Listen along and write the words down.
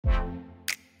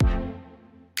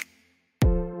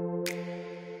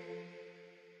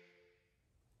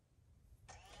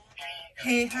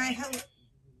Hey, hi, hello.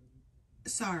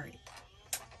 Sorry,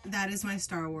 that is my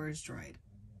Star Wars droid.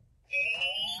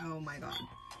 Oh my god.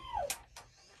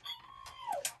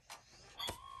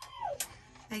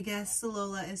 I guess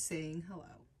Lola is saying hello.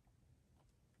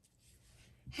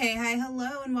 Hey, hi,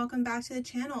 hello, and welcome back to the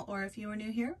channel, or if you are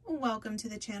new here, welcome to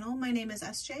the channel. My name is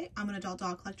SJ. I'm an adult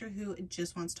doll collector who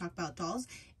just wants to talk about dolls,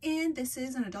 and this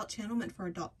is an adult channel meant for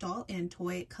adult doll and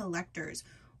toy collectors.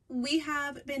 We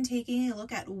have been taking a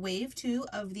look at Wave 2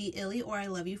 of the ILY or I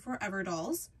Love You Forever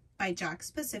dolls by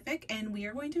Jakks Pacific, and we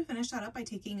are going to finish that up by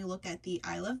taking a look at the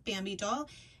I Love Bambi doll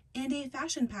and a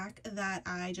fashion pack that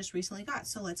I just recently got,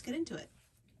 so let's get into it.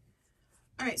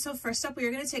 Alright, so first up, we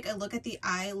are going to take a look at the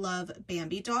I Love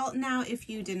Bambi doll. Now, if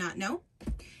you did not know,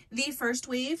 the first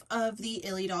wave of the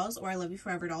ILY dolls, or I Love You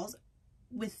Forever dolls,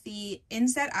 with the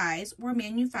inset eyes, were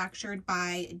manufactured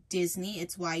by Disney.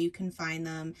 It's why you can find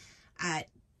them at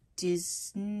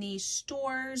Disney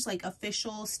stores, like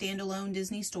official standalone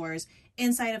Disney stores,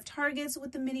 inside of Targets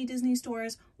with the mini Disney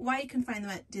stores, why you can find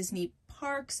them at Disney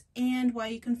parks, and why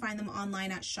you can find them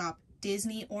online at Shop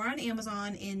Disney or on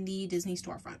Amazon in the Disney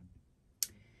storefront.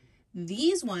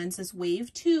 These ones, this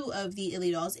Wave 2 of the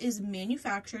ILY dolls, is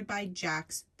manufactured by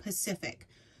Jakks Pacific.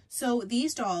 So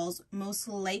these dolls, most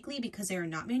likely because they are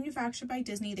not manufactured by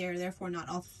Disney, they are therefore not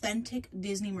authentic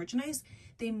Disney merchandise,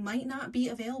 they might not be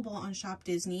available on Shop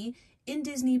Disney, in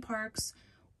Disney parks,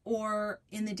 or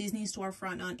in the Disney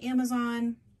storefront on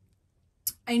Amazon.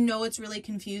 I know it's really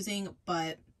confusing,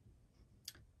 but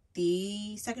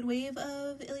the second wave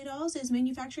of ILY dolls is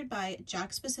manufactured by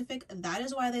Jakks Pacific. That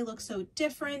is why they look so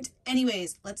different.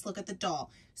 Anyways, let's look at the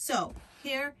doll. So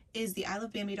here is the I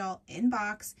Love Bambi doll in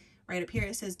box. Right up here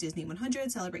it says Disney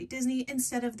 100, celebrate Disney.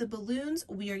 Instead of the balloons,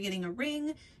 we are getting a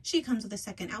ring. She comes with a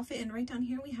second outfit, and right down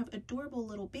here we have adorable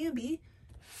little Bambi.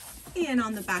 And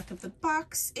on the back of the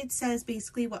box, it says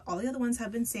basically what all the other ones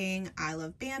have been saying: I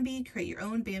love Bambi, create your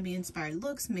own Bambi inspired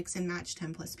looks, mix and match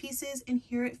 10 plus pieces. And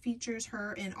here it features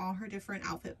her in all her different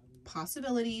outfit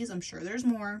possibilities. I'm sure there's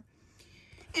more.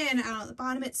 And out at the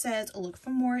bottom it says, look for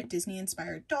more Disney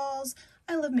inspired dolls.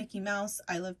 I love Mickey Mouse,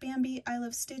 I love Bambi, I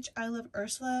love Stitch, I love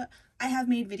Ursula. I have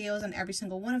made videos on every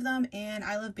single one of them, and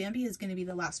I Love Bambi is going to be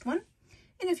the last one.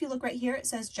 And if you look right here, it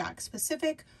says Jakks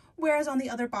Pacific, whereas on the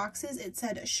other boxes it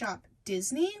said Shop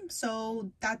Disney.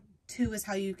 So that too is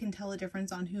how you can tell a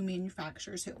difference on who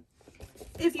manufactures who.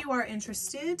 If you are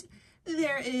interested,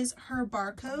 there is her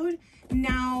barcode.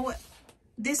 Now,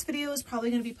 this video is probably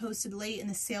going to be posted late and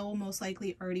the sale will most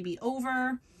likely already be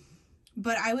over.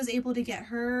 But I was able to get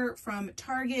her from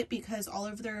Target because all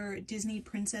of their Disney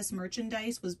princess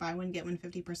merchandise was buy one, get one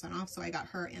 50% off. So I got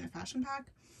her in a fashion pack.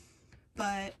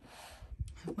 But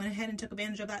I went ahead and took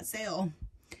advantage of that sale.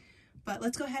 But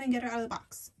let's go ahead and get her out of the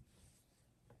box.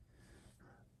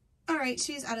 Alright,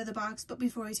 she's out of the box, but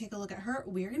before we take a look at her,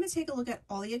 we're going to take a look at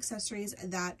all the accessories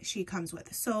that she comes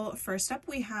with. So first up,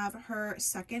 we have her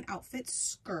second outfit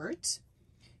skirt.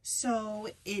 So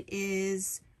it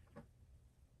is,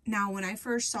 now when I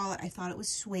first saw it, I thought it was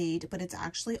suede, but it's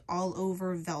actually all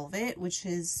over velvet, which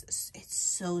is, it's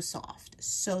so soft,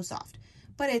 so soft.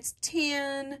 But it's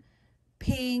tan,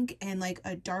 pink, and like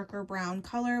a darker brown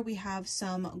color. We have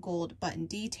some gold button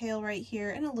detail right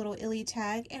here and a little ILY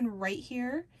tag, and right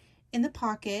here in the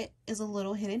pocket is a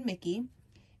little hidden Mickey.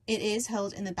 It is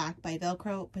held in the back by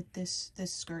Velcro, but this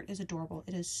skirt is adorable.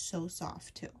 It is so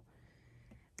soft too.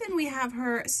 Then we have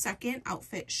her second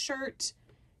outfit shirt,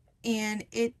 and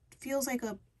it feels like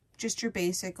just your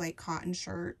basic like cotton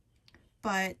shirt,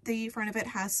 but the front of it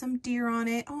has some deer on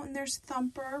it. Oh, and there's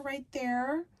Thumper right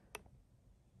there.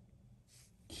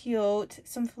 Cute.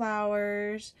 Some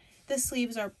flowers. The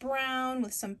sleeves are brown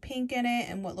with some pink in it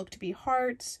and what look to be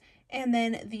hearts. And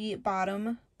then the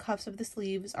bottom cuffs of the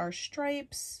sleeves are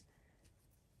stripes.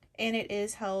 And it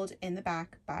is held in the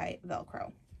back by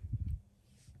Velcro.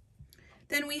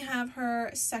 Then we have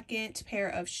her second pair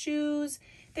of shoes.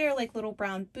 They're like little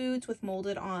brown boots with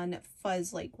molded on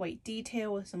fuzz like white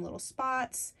detail with some little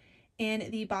spots.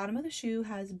 And the bottom of the shoe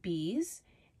has bees.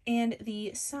 And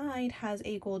the side has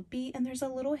a gold bee, and there's a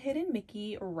little hidden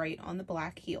Mickey right on the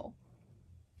black heel.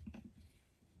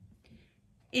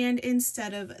 And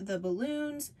instead of the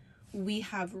balloons, we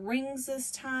have rings this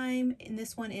time, and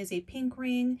this one is a pink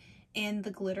ring, and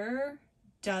the glitter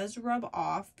does rub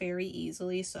off very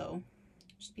easily, so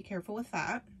just be careful with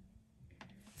that.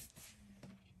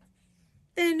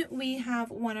 Then we have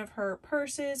one of her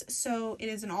purses. So it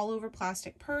is an all-over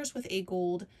plastic purse with a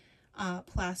gold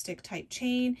plastic type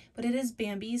chain, but it is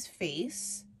Bambi's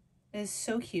face. It is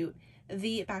so cute.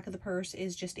 The back of the purse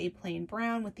is just a plain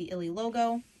brown with the ILY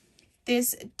logo.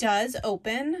 This does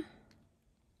open,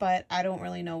 but I don't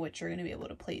really know what you're going to be able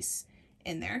to place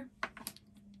in there.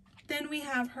 Then we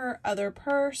have her other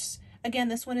purse. Again,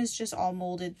 this one is just all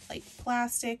molded like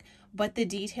plastic, but the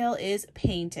detail is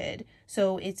painted.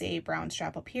 So it's a brown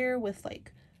strap up here with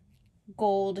like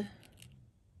gold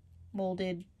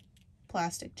molded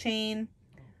plastic chain,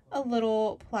 a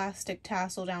little plastic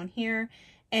tassel down here,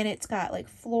 and it's got like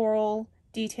floral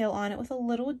detail on it with a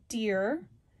little deer.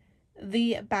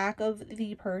 The back of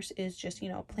the purse is just, you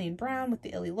know, plain brown with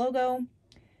the ILY logo.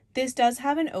 This does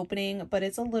have an opening, but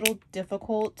it's a little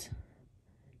difficult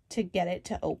to get it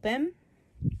to open.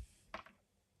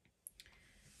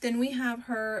 Then we have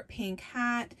her pink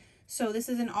hat. So this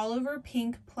is an all over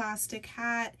pink plastic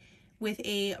hat with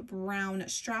a brown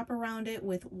strap around it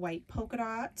with white polka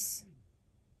dots.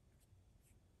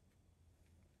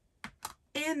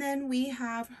 And then we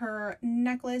have her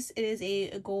necklace. It is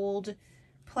a gold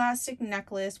plastic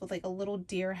necklace with like a little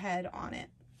deer head on it.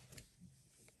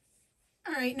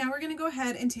 All right, now we're going to go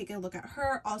ahead and take a look at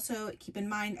her. Also, keep in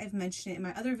mind, I've mentioned it in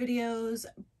my other videos,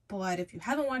 but if you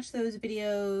haven't watched those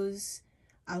videos,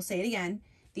 I'll say it again.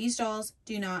 These dolls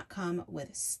do not come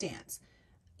with stands.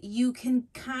 You can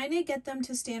kind of get them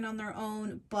to stand on their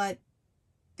own, but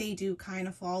they do kind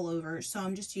of fall over. So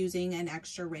I'm just using an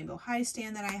extra rainbow high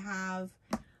stand that I have.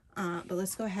 But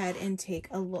let's go ahead and take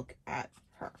a look at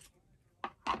her.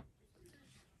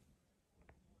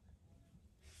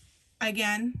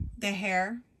 Again, the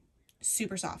hair,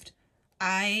 super soft.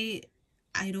 I'm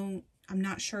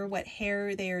not sure what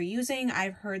hair they are using.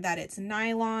 I've heard that it's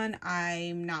nylon.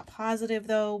 I'm not positive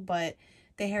though, but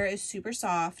the hair is super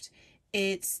soft.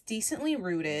 It's decently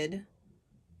rooted.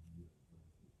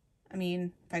 I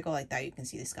mean, if I go like that, you can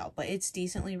see the scalp, but it's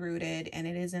decently rooted and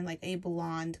it is in like a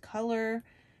blonde color.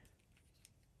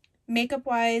 Makeup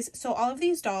wise, so all of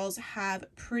these dolls have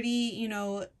pretty, you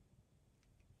know,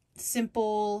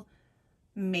 simple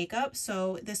makeup.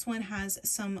 So this one has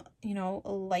some, you know,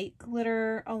 light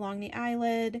glitter along the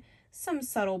eyelid, some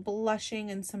subtle blushing,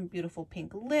 and some beautiful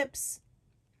pink lips.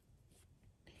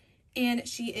 And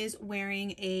she is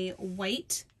wearing a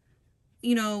white,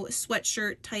 you know,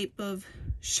 sweatshirt type of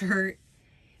shirt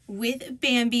with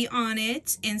Bambi on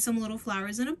it and some little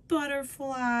flowers and a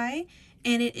butterfly.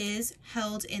 And it is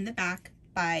held in the back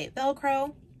by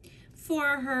Velcro.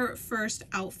 For her first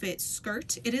outfit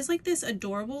skirt, it is like this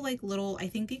adorable like little, I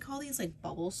think they call these like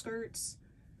bubble skirts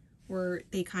where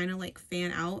they kind of like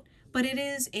fan out, but it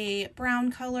is a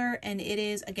brown color and it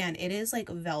is, again, it is like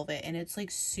velvet and it's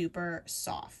like super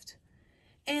soft.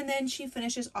 And then she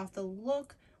finishes off the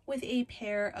look with a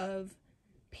pair of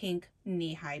pink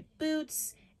knee-high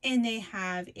boots, and they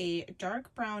have a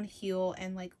dark brown heel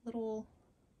and like little,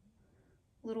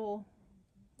 what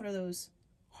are those?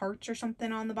 Hearts or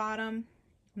something on the bottom.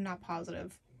 I'm not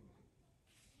positive.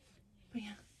 But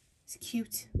yeah, it's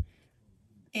cute.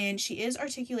 And she is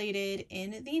articulated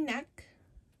in the neck,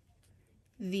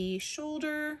 the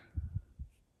shoulder,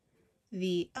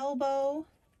 the elbow,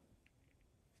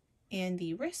 and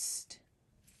the wrist,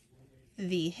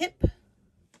 the hip,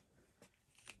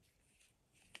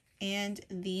 and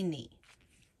the knee.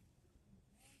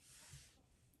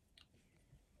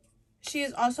 She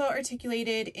is also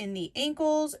articulated in the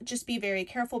ankles. Just be very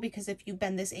careful because if you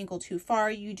bend this ankle too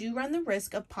far, you do run the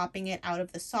risk of popping it out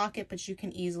of the socket, but you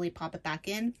can easily pop it back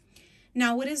in.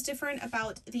 Now, what is different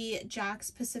about the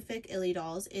Jakks Pacific ILY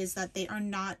dolls is that they are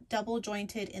not double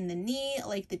jointed in the knee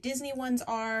like the Disney ones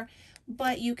are,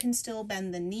 but you can still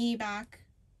bend the knee back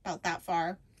about that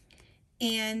far.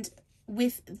 And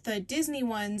with the Disney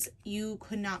ones, you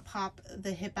could not pop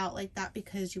the hip out like that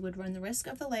because you would run the risk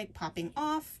of the leg popping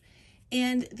off.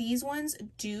 And these ones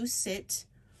do sit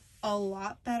a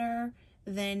lot better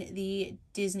than the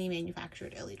Disney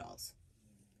manufactured ILY dolls.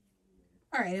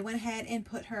 All right, I went ahead and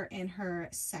put her in her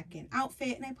second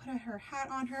outfit and I put her hat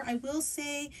on her. I will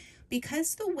say,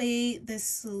 because the way the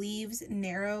sleeves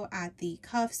narrow at the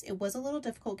cuffs, it was a little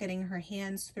difficult getting her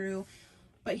hands through,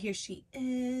 but here she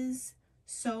is.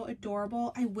 So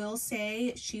adorable. I will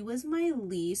say she was my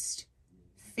least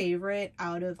favorite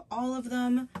out of all of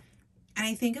them. And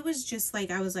I think it was just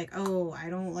like, I was like, oh, I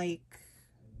don't like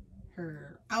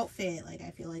her outfit. Like,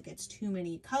 I feel like it's too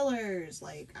many colors.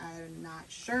 Like, I'm not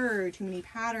sure, too many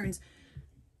patterns.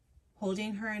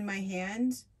 Holding her in my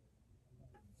hand,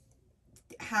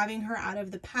 having her out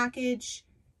of the package,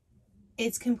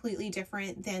 it's completely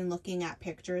different than looking at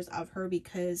pictures of her,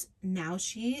 because now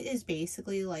she is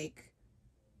basically like,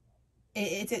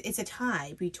 it's a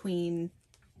tie between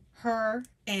her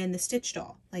and the Stitch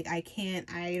doll. Like, I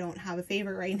don't have a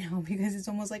favorite right now because it's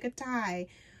almost like a tie,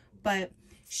 but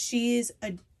she's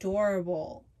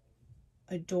adorable.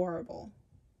 Adorable.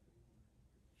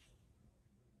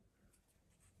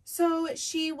 So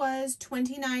she was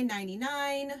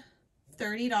 $29.99,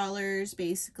 $30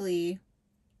 basically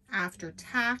after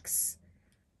tax.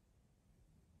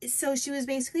 So she was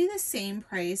basically the same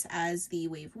price as the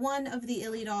wave 1 of the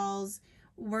ILY dolls.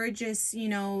 We're just, you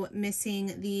know,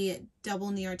 missing the double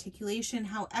knee articulation.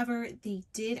 However, they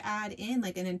did add in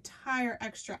like an entire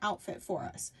extra outfit for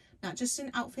us. Not just an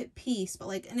outfit piece, but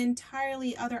like an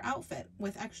entirely other outfit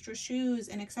with extra shoes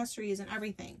and accessories and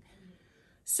everything.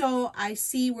 So I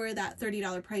see where that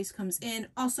 $30 price comes in.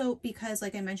 Also because,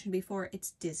 like I mentioned before,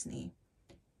 it's Disney.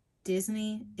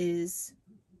 Disney is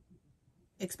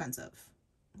expensive.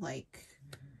 Like,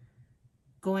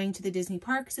 going to the Disney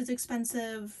parks is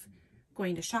expensive.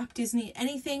 Going to shop Disney,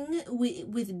 anything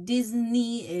with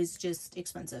Disney is just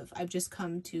expensive. I've just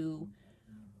come to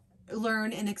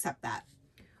learn and accept that.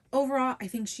 Overall, I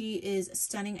think she is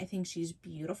stunning. I think she's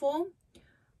beautiful.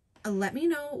 Let me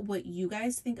know what you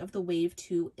guys think of the Wave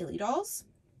 2 ILY dolls.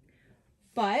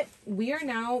 But we are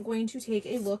now going to take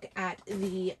a look at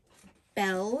the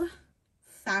Belle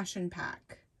fashion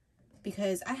pack,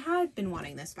 because I had been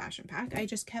wanting this fashion pack. I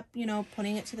just kept, you know,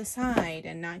 putting it to the side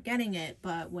and not getting it.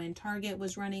 But when Target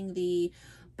was running the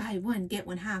buy one, get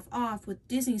one half off with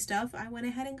Disney stuff, I went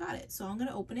ahead and got it. So I'm going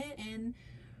to open it and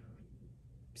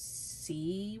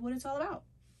see what it's all about.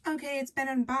 Okay, it's been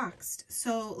unboxed.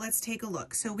 So let's take a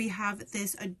look. So we have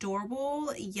this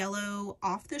adorable yellow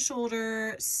off the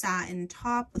shoulder satin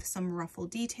top with some ruffle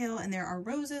detail, and there are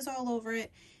roses all over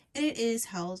it. And it is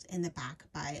held in the back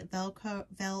by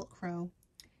Velcro.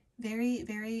 Very,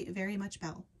 very, very much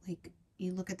Belle. Like,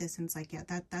 you look at this and it's like, yeah,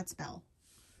 that's Belle.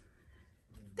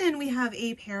 Then we have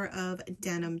a pair of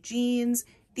denim jeans.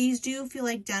 These do feel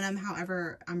like denim,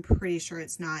 however, I'm pretty sure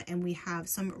it's not. And we have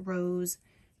some rose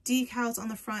decals on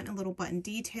the front, a little button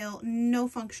detail. No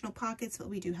functional pockets, but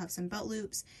we do have some belt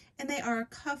loops. And they are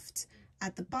cuffed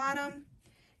at the bottom.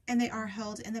 And they are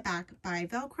held in the back by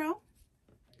Velcro.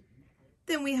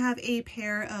 Then we have a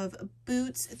pair of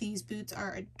boots. These boots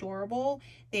are adorable.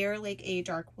 They are like a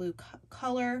dark blue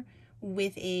color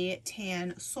with a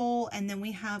tan sole, and then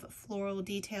we have floral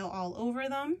detail all over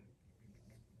them.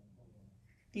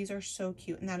 These are so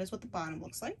cute, and that is what the bottom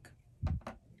looks like.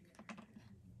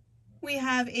 We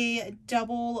have a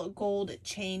double gold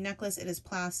chain necklace. It is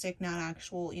plastic, not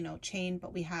actual, you know, chain,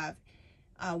 but we have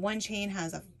one chain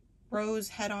has a rose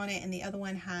head on it, and the other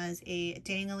one has a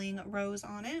dangling rose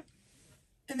on it.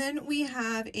 And then we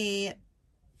have a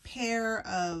pair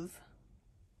of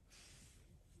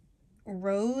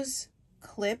rose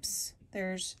clips.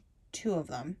 There's 2 of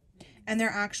them. And they're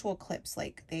actual clips,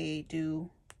 like they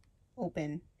do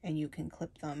open and you can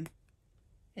clip them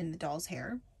in the doll's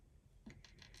hair.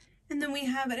 And then we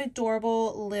have an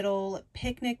adorable little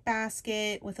picnic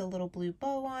basket with a little blue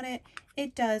bow on it.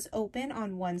 It does open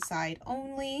on one side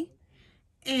only.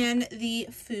 And the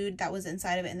food that was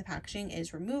inside of it in the packaging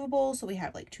is removable. So we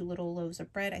have like 2 little loaves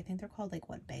of bread. I think they're called like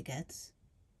what, baguettes?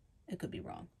 It could be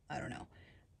wrong. I don't know.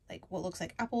 Like what looks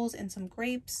like apples and some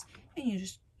grapes. And you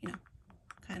just, you know,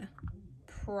 kind of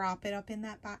prop it up in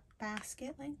that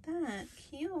basket like that.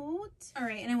 Cute. All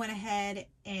right. And I went ahead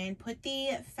and put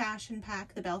the fashion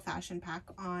pack, the Belle fashion pack,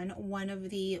 on one of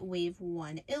the Wave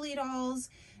 1 ILY dolls.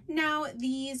 Now,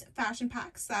 these fashion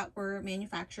packs that were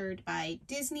manufactured by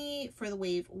Disney for the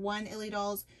Wave 1 ILY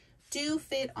dolls do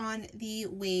fit on the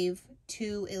Wave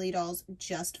 2 ILY dolls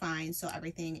just fine. So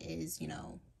everything is, you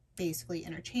know, basically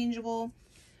interchangeable.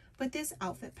 But this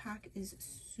outfit pack is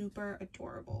super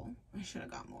adorable. I should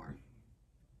have got more.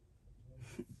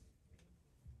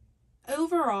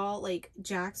 Overall, like,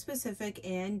 Jakks Pacific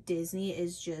and Disney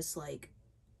is just like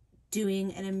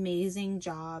doing an amazing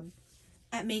job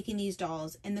at making these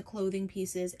dolls and the clothing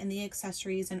pieces and the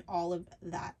accessories and all of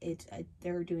that.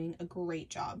 They're doing a great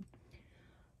job.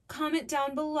 Comment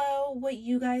down below what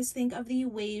you guys think of the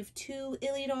Wave 2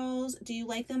 ILY dolls. Do you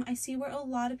like them? I see where a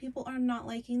lot of people are not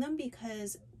liking them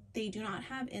because they do not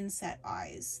have inset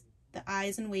eyes. The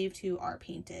eyes in Wave 2 are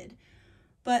painted.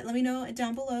 But let me know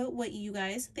down below what you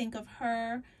guys think of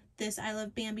her, this I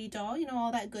Love Bambi doll, you know,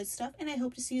 all that good stuff. And I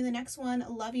hope to see you in the next one.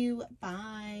 Love you.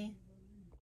 Bye.